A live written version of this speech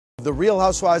The Real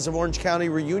Housewives of Orange County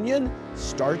reunion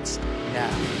starts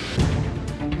now.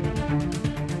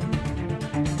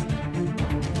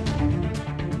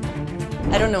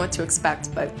 I don't know what to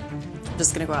expect, but I'm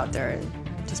just gonna go out there and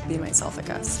just be myself, I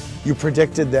guess. You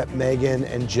predicted that Meghan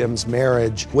and Jim's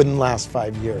marriage wouldn't last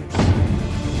 5 years.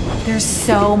 There's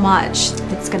so much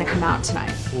that's gonna come out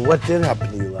tonight. What did happen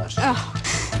to you last year? Oh,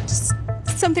 just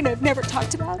something I've never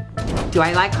talked about. Do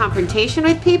I like confrontation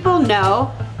with people?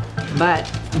 No, but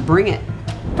bring it.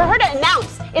 For her to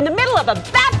announce in the middle of a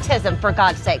baptism, for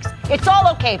God's sakes. It's all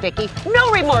okay, Vicki.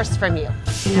 No remorse from you.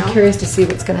 I'm curious to see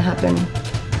what's gonna happen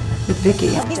with Vicki.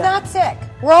 He's not sick.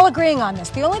 We're all agreeing on this.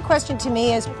 The only question to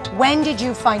me is, when did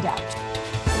you find out?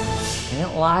 I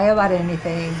didn't lie about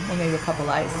anything. Well, maybe a couple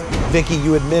lies. Vicki,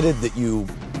 you admitted that you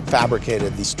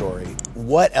fabricated the story.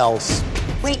 What else?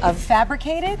 Wait,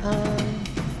 fabricated?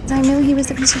 I knew he was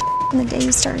a piece of from the day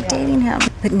you started dating him.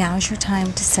 But now's your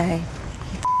time to say,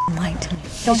 he lied to me.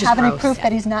 Don't have any proof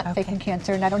that he's not faking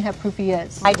cancer, and I don't have proof he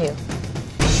is. I do.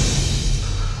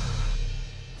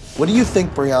 What do you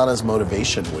think Briana's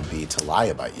motivation would be to lie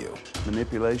about you?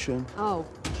 Manipulation? Oh,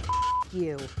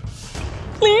 you.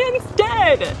 Leon's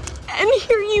dead, and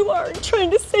here you are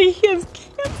trying to say he has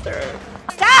cancer.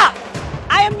 Stop!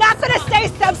 I am not going to say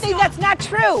something that's not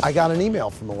true. I got an email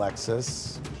from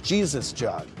Alexis. Jesus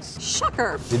jugs.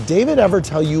 Shocker. Did David ever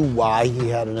tell you why he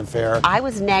had an affair? I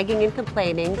was nagging and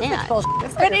complaining. Yeah. Oh,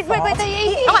 I'm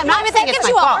not even saying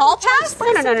it's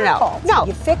my fault. No.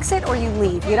 You fix it or you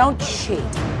leave. You don't cheat.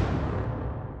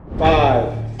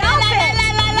 5, Stop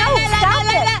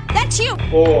it! That's you.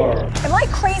 4, Am I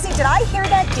crazy? Did I hear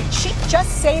that? Did she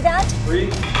just say that?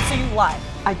 3, So you lied.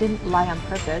 I didn't lie on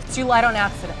purpose. So you lied on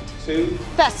accident. 2.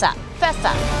 Fess up. Fess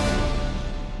up.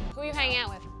 Who are you hanging out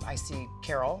with? I see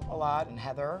Carol a lot and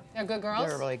Heather. They're good girls?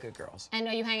 They're really good girls. And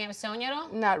are you hanging out with Sonia at all?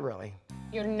 Not really.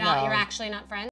 You're not, No. you're actually not friends?